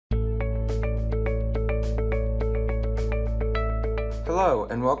Hello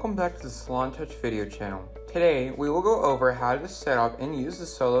and welcome back to the SalonTouch video channel. Today we will go over how to set up and use the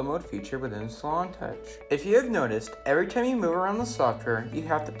solo mode feature within SalonTouch. If you have noticed, every time you move around the software, you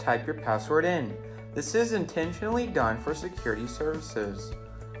have to type your password in. This is intentionally done for security services.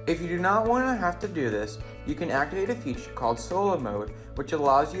 If you do not want to have to do this, you can activate a feature called solo mode, which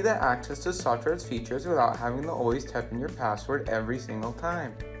allows you to access the software's features without having to always type in your password every single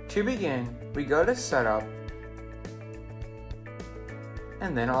time. To begin, we go to Setup,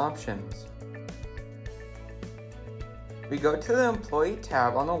 and then Options. We go to the Employee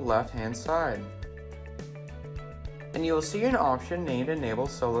tab on the left-hand side, and you will see an option named Enable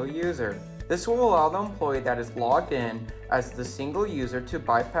Solo User. This will allow the employee that is logged in as the single user to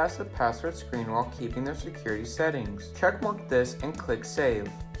bypass the password screen while keeping their security settings. Checkmark this and click Save.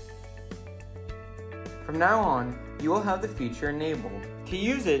 From now on, you will have the feature enabled. To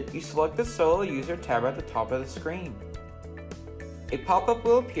use it, you select the Solo User tab at the top of the screen. A pop-up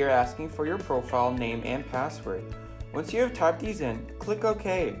will appear asking for your profile name and password. Once you have typed these in, click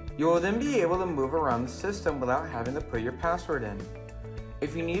OK. You will then be able to move around the system without having to put your password in.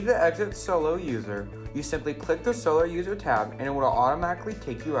 If you need to exit Solo User, you simply click the Solo User tab and it will automatically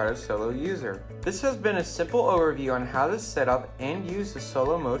take you out of Solo User. This has been a simple overview on how to set up and use the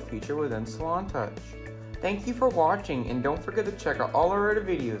solo mode feature within SalonTouch. Thank you for watching, and don't forget to check out all our other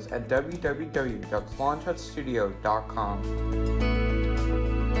videos at www.salontouchstudio.com.